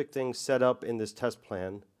specific thing set up in this test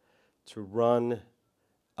plan to run,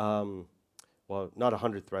 well, not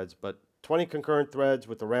 100 threads, but 20 concurrent threads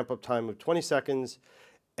with a ramp-up time of 20 seconds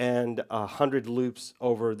and 100 loops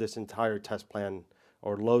over this entire test plan,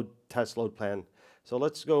 or test load plan. So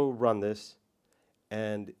let's go run this,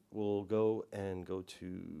 and we'll go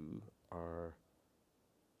to our,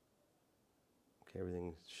 okay,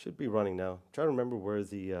 everything should be running now. I'm trying to remember where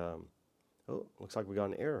the, oh, looks like we got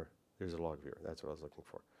an error. There's a log viewer, that's what I was looking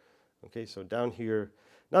for. Okay, so down here,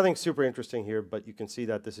 nothing super interesting here, but you can see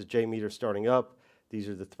that this is JMeter starting up. These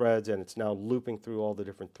are the threads, and it's now looping through all the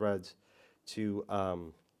different threads. to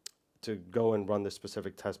go and run this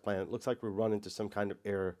specific test plan. It looks like we run into some kind of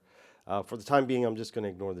error. For the time being, I'm just going to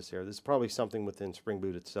ignore this error. This is probably something within Spring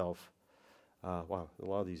Boot itself. Wow, a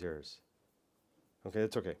lot of these errors. Okay,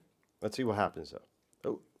 that's okay. Let's see what happens though.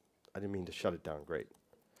 Oh, I didn't mean to shut it down. Great.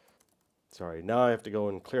 Sorry, now I have to go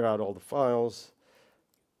and clear out all the files.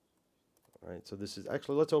 All right, so this is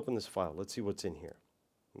actually, let's open this file. Let's see what's in here.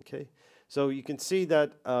 Okay, so you can see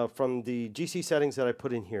that from the GC settings that I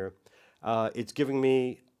put in here, it's giving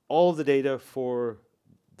me all of the data for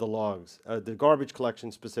the logs, the garbage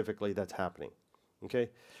collection specifically that's happening. Okay,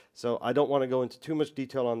 so I don't want to go into too much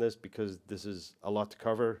detail on this because this is a lot to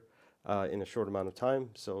cover in a short amount of time.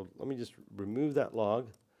 So let me just remove that log.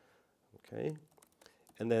 Okay,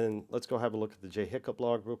 and then let's go have a look at the JHiccup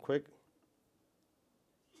log real quick.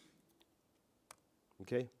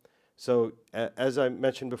 Okay, so as I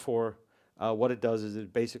mentioned before, what it does is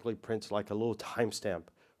it basically prints like a little timestamp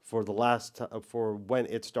for the last for when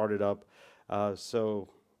it started up.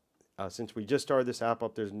 Since we just started this app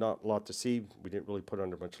up, there's not a lot to see. We didn't really put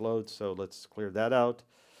under much load, so let's clear that out.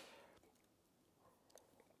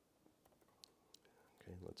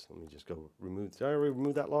 Okay, let me just go remove. Did I already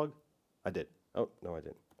remove that log? I did. Oh no, I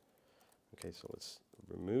didn't. Okay, so let's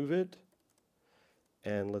remove it,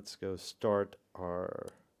 and let's go start our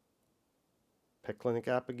Pet Clinic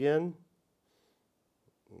app again.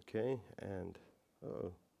 Okay, and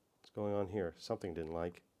what's going on here? Something didn't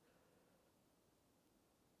like.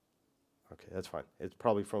 Okay, that's fine. It's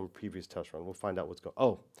probably from a previous test run. We'll find out what's going on.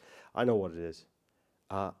 Oh, I know what it is.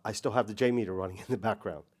 I still have the JMeter running in the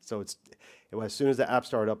background. So as soon as the app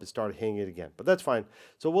started up, it started hitting it again. But that's fine.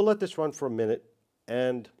 So we'll let this run for a minute.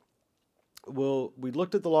 And we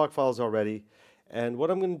looked at the log files already. And what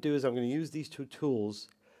I'm going to do is I'm going to use these two tools.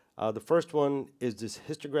 The first one is this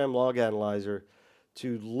histogram log analyzer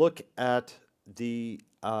to look at the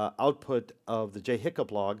output of the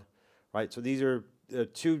JHiccup log. Right. So these are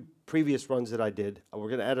two previous runs that I did. We're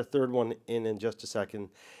going to add a third one in just a second.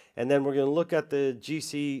 And then we're going to look at the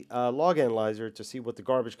GC log analyzer to see what the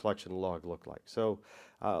garbage collection log looked like. So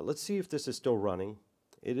let's see if this is still running.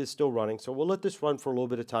 It is still running. So we'll let this run for a little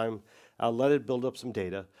bit of time. Let it build up some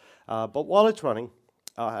data. But while it's running,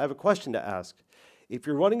 I have a question to ask. If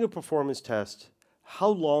you're running a performance test, how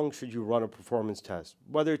long should you run a performance test?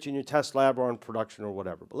 Whether it's in your test lab or on production or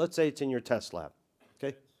whatever. But let's say it's in your test lab.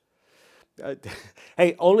 Okay?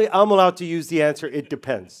 Hey, only I'm allowed to use the answer, it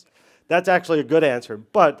depends. That's actually a good answer,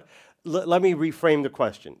 but let me reframe the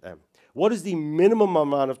question. What is the minimum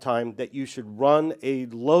amount of time that you should run a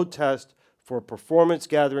load test for performance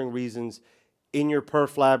gathering reasons in your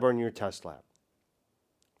perf lab or in your test lab?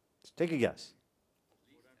 Let's take a guess.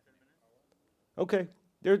 Okay,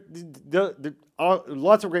 there are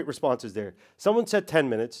lots of great responses there. Someone said 10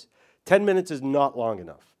 minutes. 10 minutes is not long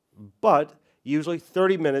enough, but usually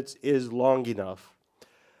 30 minutes is long enough.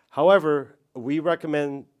 However, we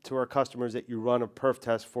recommend to our customers that you run a perf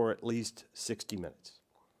test for at least 60 minutes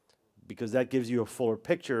because that gives you a fuller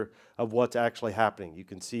picture of what's actually happening. You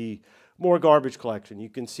can see more garbage collection. You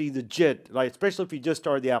can see the JIT, like especially if you just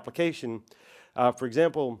started the application. For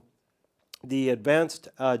example, the advanced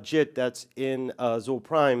JIT that's in Azul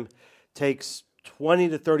Prime takes 20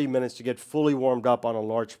 to 30 minutes to get fully warmed up on a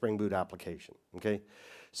large Spring Boot application. Okay.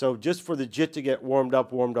 So just for the JIT to get warmed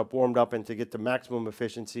up, and to get to maximum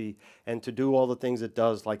efficiency and to do all the things it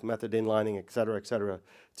does like method inlining, et cetera,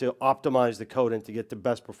 to optimize the code and to get the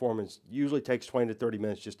best performance usually takes 20 to 30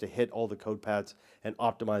 minutes just to hit all the code paths and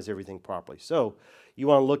optimize everything properly. So you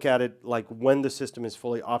want to look at it like when the system is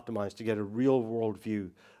fully optimized to get a real world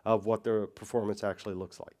view of what the performance actually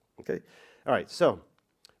looks like. Okay. All right. So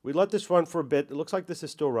we let this run for a bit. It looks like this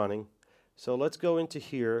is still running. So let's go into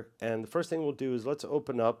here, and the first thing we'll do is let's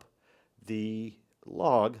open up the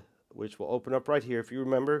log, which will open up right here. If you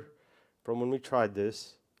remember from when we tried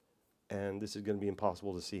this, and this is going to be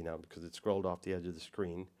impossible to see now because it scrolled off the edge of the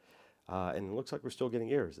screen, and it looks like we're still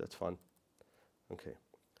getting errors. That's fun. Okay.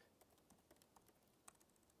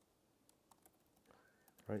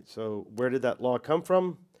 All right, so where did that log come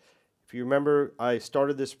from? If you remember, I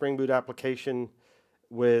started this Spring Boot application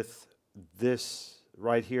with this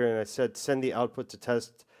right here, and I said send the output to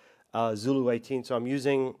test Zulu 18. So I'm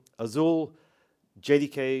using Azul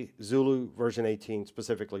JDK Zulu version 18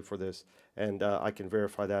 specifically for this, and I can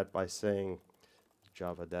verify that by saying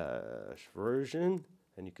java-version,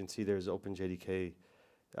 and you can see there's OpenJDK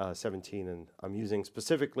 17, and I'm using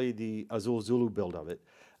specifically the Azul Zulu build of it,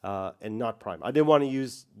 and not Prime. I didn't want to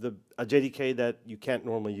use a JDK that you can't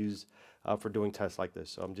normally use for doing tests like this,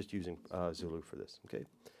 so I'm just using Zulu for this. Okay.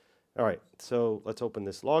 All right, so let's open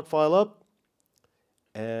this log file up,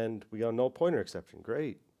 and we got a null pointer exception.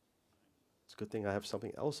 Great. It's a good thing I have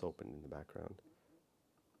something else open in the background.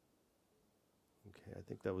 Okay, I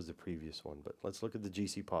think that was the previous one, but let's look at the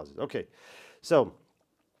GC pauses. Okay, so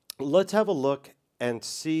let's have a look and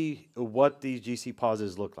see what these GC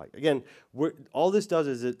pauses look like. Again, all this does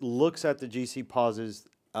is it looks at the GC pauses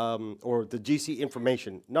or the GC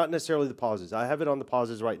information, not necessarily the pauses. I have it on the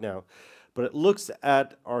pauses right now, but it looks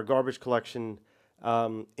at our garbage collection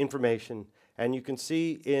information, and you can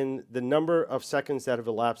see in the number of seconds that have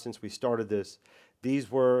elapsed since we started this,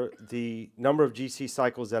 these were the number of GC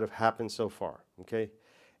cycles that have happened so far, okay?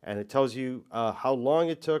 And it tells you how long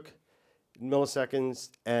it took,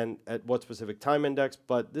 milliseconds, and at what specific time index,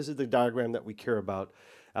 but this is the diagram that we care about,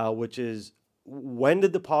 which is when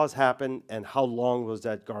did the pause happen and how long was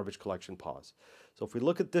that garbage collection pause. So if we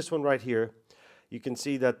look at this one right here, you can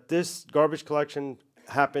see that this garbage collection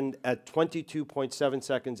happened at 22.7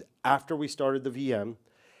 seconds after we started the VM,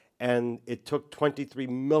 and it took 23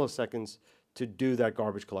 milliseconds to do that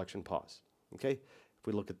garbage collection pause, okay? If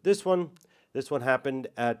we look at this one happened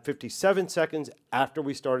at 57 seconds after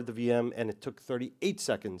we started the VM, and it took 38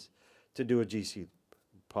 seconds to do a GC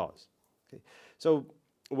pause, okay? So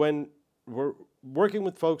when we're working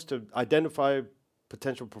with folks to identify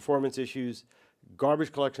potential performance issues,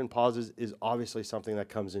 garbage collection pauses is obviously something that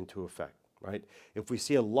comes into effect, right? If we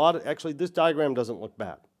see a lot of, actually this diagram doesn't look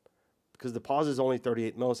bad because the pause is only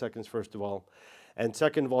 38 milliseconds, first of all. And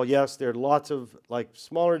second of all, yes, there are lots of like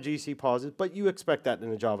smaller GC pauses, but you expect that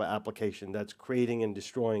in a Java application that's creating and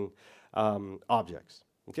destroying objects.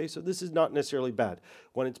 Okay, so this is not necessarily bad.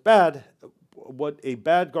 When it's bad, what a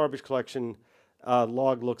bad garbage collection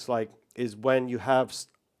log looks like is when you have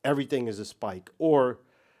everything is a spike or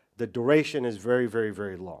the duration is very, very,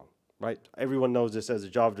 very long, right? Everyone knows this as a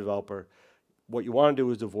Java developer. What you want to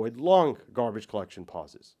do is avoid long garbage collection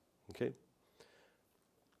pauses, okay?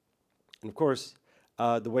 And of course,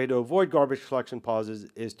 the way to avoid garbage collection pauses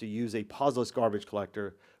is to use a pauseless garbage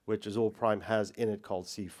collector, which Azul Prime has in it called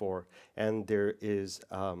C4. And there is,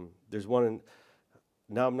 there's one, in,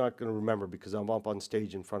 now I'm not going to remember because I'm up on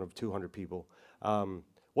stage in front of 200 people.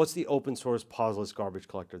 What's the open source pauseless garbage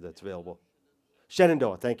collector that's available?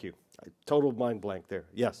 Shenandoah, thank you. Total mind blank there.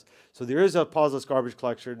 Yes. So there is a pauseless garbage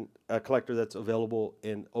collector that's available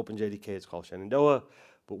in OpenJDK. It's called Shenandoah.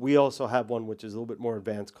 But we also have one which is a little bit more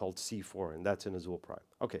advanced called C4, and that's in Azul Prime.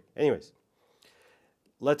 Okay, anyways,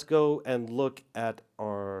 let's go and look at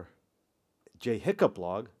our JHiccup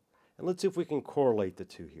log, and let's see if we can correlate the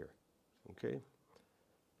two here. Okay,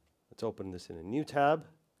 let's open this in a new tab.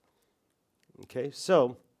 Okay,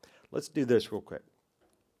 so let's do this real quick.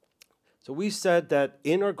 So we said that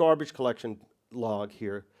in our garbage collection log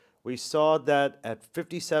here, we saw that at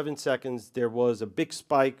 57 seconds there was a big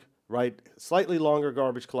spike, right? Slightly longer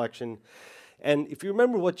garbage collection. And if you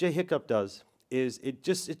remember what JHiccup does, is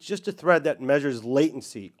it's just a thread that measures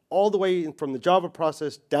latency all the way from the Java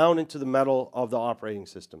process down into the metal of the operating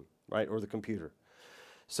system, right, or the computer.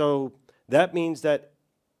 So that means that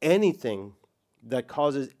anything that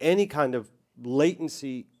causes any kind of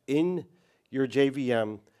latency in your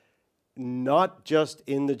JVM, not just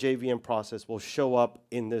in the JVM process, will show up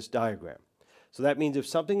in this diagram. So that means if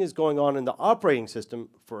something is going on in the operating system,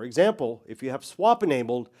 for example, if you have swap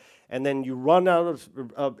enabled and then you run out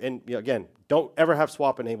of, and you know, again, don't ever have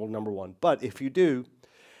swap enabled, number one. But if you do,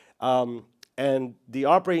 and the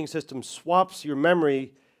operating system swaps your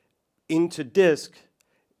memory into disk,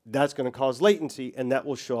 that's going to cause latency, and that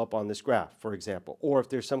will show up on this graph, for example. Or if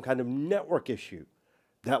there's some kind of network issue,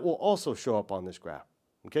 that will also show up on this graph,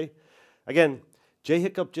 okay? Again,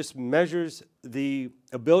 JHiccup just measures the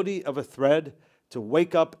ability of a thread to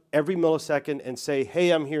wake up every millisecond and say,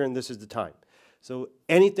 hey, I'm here and this is the time. So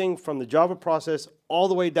anything from the Java process all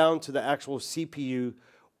the way down to the actual CPU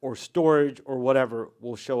or storage or whatever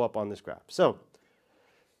will show up on this graph. So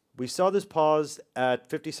we saw this pause at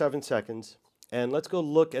 57 seconds, and let's go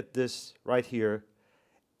look at this right here.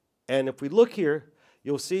 And if we look here,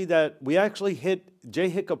 you'll see that we actually hit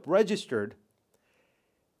JHiccup registered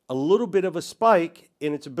a little bit of a spike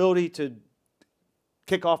in its ability to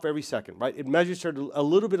kick off every second, right? It registered a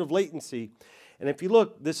little bit of latency. And if you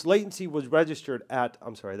look, this latency was registered at,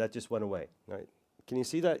 I'm sorry, that just went away, right? Can you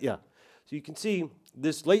see that? Yeah. So you can see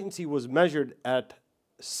this latency was measured at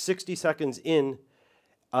 60 seconds in,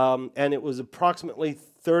 and it was approximately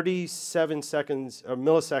 37 seconds, or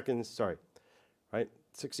milliseconds, sorry, right?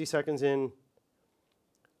 60 seconds in,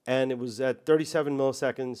 and it was at 37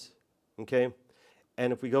 milliseconds, okay?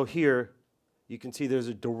 And if we go here, you can see there's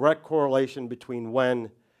a direct correlation between when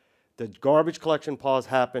the garbage collection pause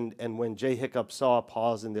happened and when JHiccup saw a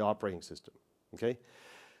pause in the operating system, okay?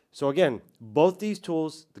 So again, both these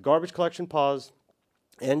tools, the garbage collection pause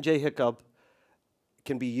and JHiccup,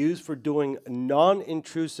 can be used for doing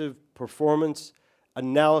non-intrusive performance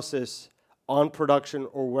analysis on production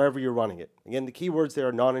or wherever you're running it. Again, the key words there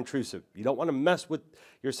are non-intrusive. You don't want to mess with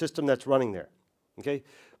your system that's running there, okay?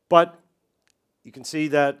 But you can see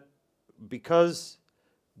that because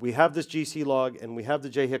we have this GC log and we have the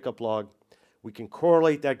JHiccup log, we can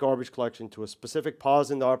correlate that garbage collection to a specific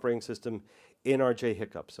pause in the operating system in our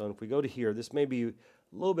JHiccup. So if we go to here, this may be a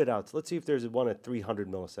little bit out. So let's see if there's one at 300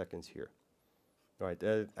 milliseconds here. All right,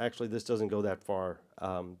 actually this doesn't go that far.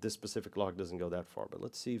 This specific log doesn't go that far, but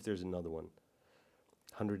let's see if there's another one.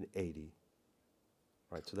 180.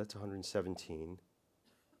 All right, so that's 117.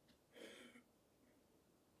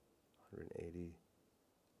 180.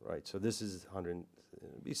 Right, so this is 100,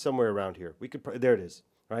 be somewhere around here. We could, there it is,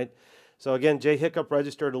 right? So again, JHiccup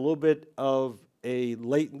registered a little bit of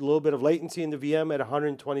latency in the VM at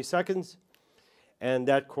 120 seconds, and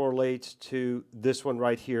that correlates to this one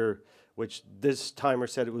right here, which this timer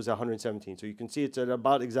said it was 117. So you can see it's at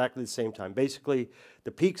about exactly the same time. Basically,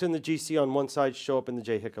 the peaks in the GC on one side show up in the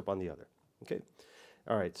JHiccup on the other. Okay,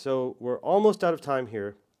 all right, so we're almost out of time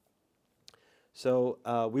here. So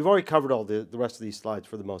we've already covered all the rest of these slides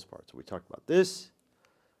for the most part. So we talked about this.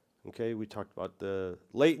 Okay, we talked about the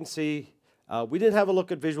latency. We did have a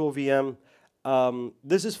look at Visual VM.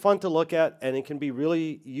 This is fun to look at, and it can be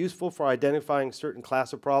really useful for identifying certain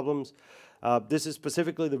class of problems. This is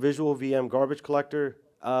specifically the Visual VM garbage collector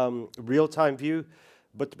real-time view.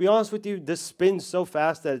 But to be honest with you, this spins so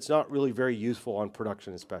fast that it's not really very useful on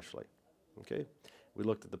production especially. Okay, we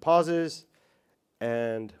looked at the pauses,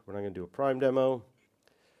 and we're not going to do a prime demo.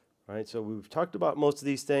 All right, so we've talked about most of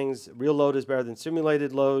these things. Real load is better than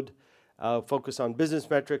simulated load. Focus on business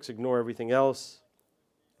metrics, ignore everything else.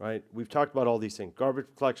 Right, we've talked about all these things. Garbage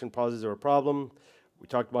collection pauses are a problem. We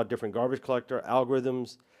talked about different garbage collector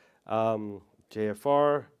algorithms.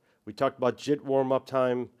 JFR. We talked about JIT warm-up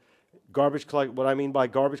time. What I mean by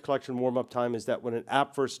garbage collection warm-up time is that when an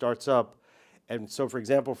app first starts up, and so for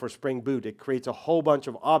example for Spring Boot, it creates a whole bunch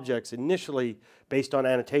of objects initially based on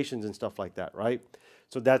annotations and stuff like that, right?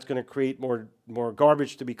 So that's going to create more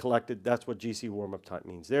garbage to be collected. That's what GC warm-up time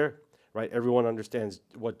means there, right? Everyone understands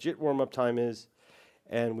what JIT warm-up time is.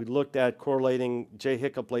 And we looked at correlating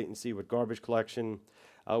JHiccup latency with garbage collection.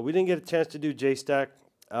 We didn't get a chance to do JStack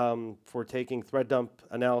for taking thread dump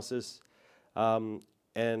analysis.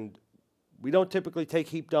 And we don't typically take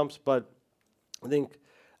heap dumps, but I think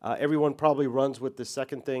everyone probably runs with the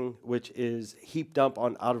second thing, which is heap dump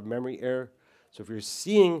on out-of-memory error. So if you're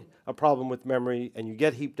seeing a problem with memory and you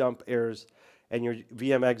get heap dump errors and your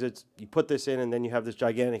VM exits, you put this in and then you have this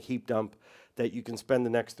gigantic heap dump that you can spend the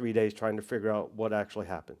next 3 days trying to figure out what actually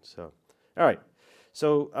happened. So, all right.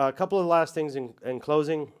 So a couple of last things in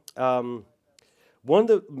closing. One of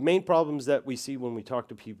the main problems that we see when we talk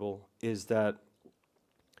to people is that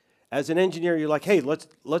as an engineer, you're like, hey,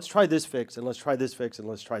 let's try this fix, and let's try this fix, and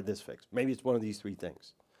let's try this fix. Maybe it's one of these three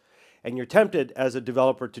things. And you're tempted as a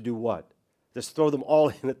developer to do what? Just throw them all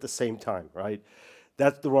in at the same time, right?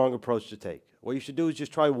 That's the wrong approach to take. What you should do is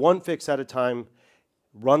just try one fix at a time,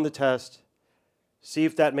 run the test, see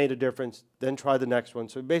if that made a difference, then try the next one.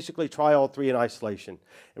 So basically try all three in isolation.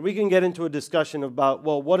 And we can get into a discussion about,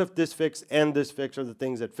 well, what if this fix and this fix are the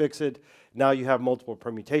things that fix it? Now you have multiple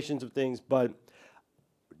permutations of things, but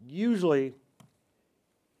usually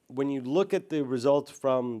when you look at the results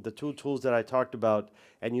from the two tools that I talked about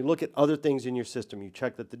and you look at other things in your system, you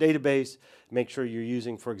check that the database, make sure you're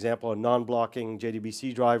using, for example, a non-blocking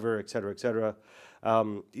JDBC driver, et cetera,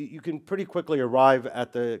 you can pretty quickly arrive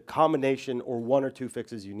at the combination or one or two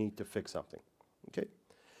fixes you need to fix something. Okay,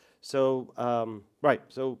 so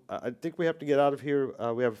I think we have to get out of here.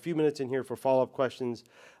 We have a few minutes in here for follow-up questions,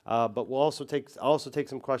 but we'll also take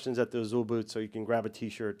some questions at the Azul booth, so you can grab a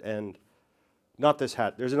T-shirt and not this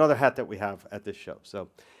hat. There's another hat that we have at this show. So,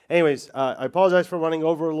 anyways, I apologize for running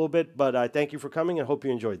over a little bit, but I thank you for coming and hope you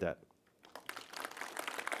enjoyed that.